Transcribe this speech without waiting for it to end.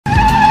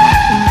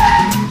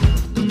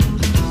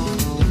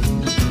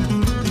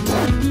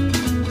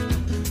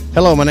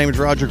Hello, my name is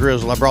Roger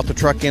Grizzle. I brought the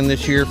truck in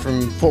this year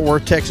from Fort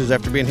Worth, Texas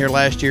after being here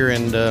last year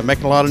and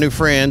making a lot of new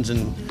friends,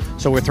 and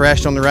so we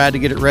thrashed on the ride to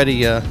get it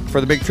ready for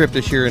the big trip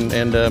this year and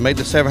made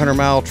the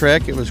 700-mile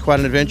trek. It was quite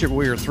an adventure, but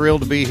we were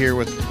thrilled to be here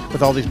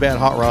with all these bad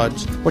hot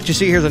rods. What you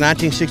see here is a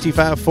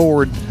 1965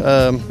 Ford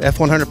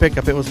F100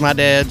 pickup. It was my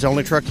dad's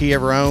only truck he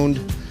ever owned.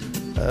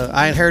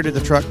 I inherited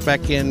the truck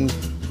back in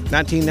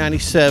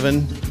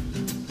 1997.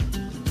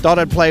 Thought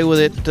I'd play with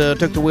it,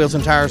 took the wheels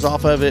and tires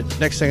off of it.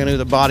 Next thing I knew,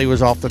 the body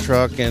was off the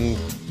truck, and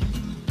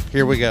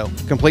here we go.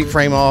 Complete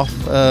frame off.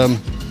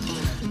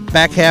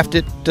 Back halved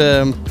it,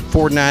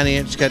 Ford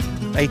 9-inch, got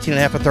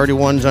 18.5 of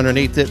 31s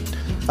underneath it.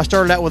 I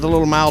started out with a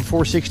little mild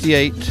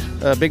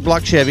 468 big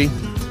block Chevy,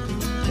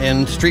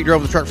 and street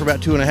drove the truck for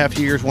about 2.5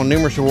 years, won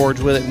numerous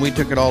awards with it, and we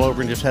took it all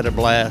over and just had a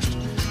blast.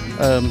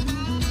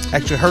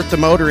 Actually hurt the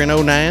motor in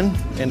 '09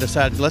 and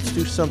decided let's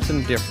do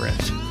something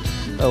different.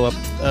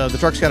 The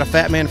truck's got a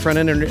fat man front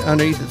end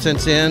underneath it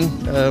since then.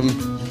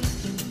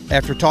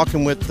 After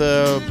talking with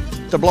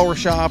the blower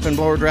shop and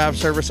blower drive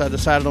service, I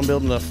decided on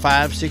building a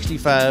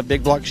 565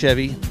 big block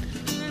Chevy,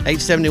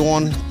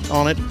 871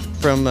 on it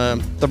from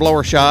the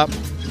blower shop.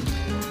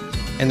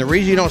 And the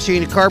reason you don't see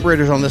any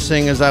carburetors on this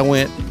thing is I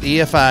went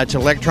EFI, it's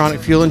electronic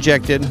fuel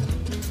injected.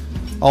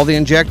 All the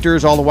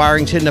injectors, all the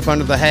wiring's hidden up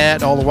under the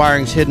hat, all the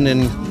wiring's hidden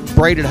in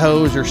braided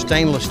hose or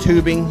stainless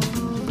tubing.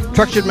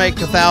 Truck should make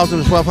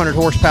 1,000 to 1,200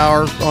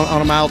 horsepower on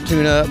a mild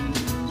tune-up.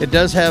 It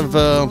does have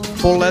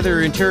full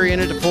leather interior in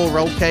it, a full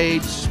roll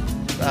cage.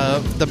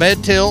 The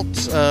bed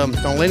tilts on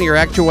linear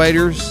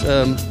actuators.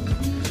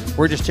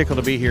 We're just tickled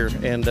to be here,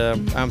 and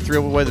I'm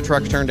thrilled with the way the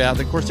truck's turned out.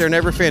 Of course, they're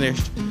never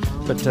finished,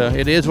 but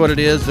it is what it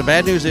is. The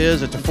bad news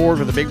is it's a Ford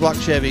with a big block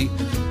Chevy.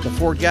 The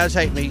Ford guys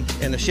hate me,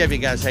 and the Chevy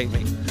guys hate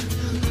me.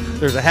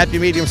 There's a happy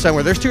medium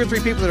somewhere. There's 2 or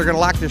 3 people that are going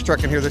to like this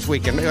truck in here this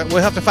weekend.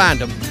 We'll have to find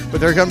them, but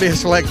there's going to be a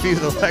select few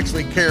that will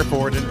actually care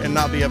for it and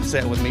not be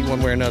upset with me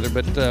one way or another.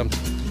 But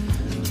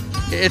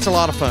it's a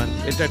lot of fun.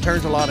 It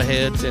turns a lot of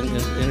heads, and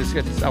it's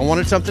good. I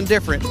wanted something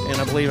different, and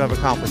I believe I've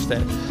accomplished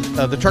that.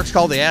 The truck's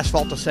called the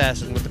Asphalt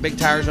Assassin. With the big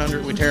tires under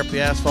it, we tear up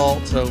the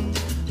asphalt, so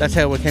that's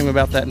how it came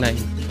about that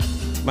name.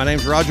 My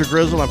name's Roger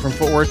Grizzle. I'm from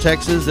Fort Worth,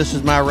 Texas. This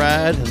is my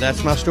ride, and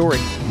that's my story.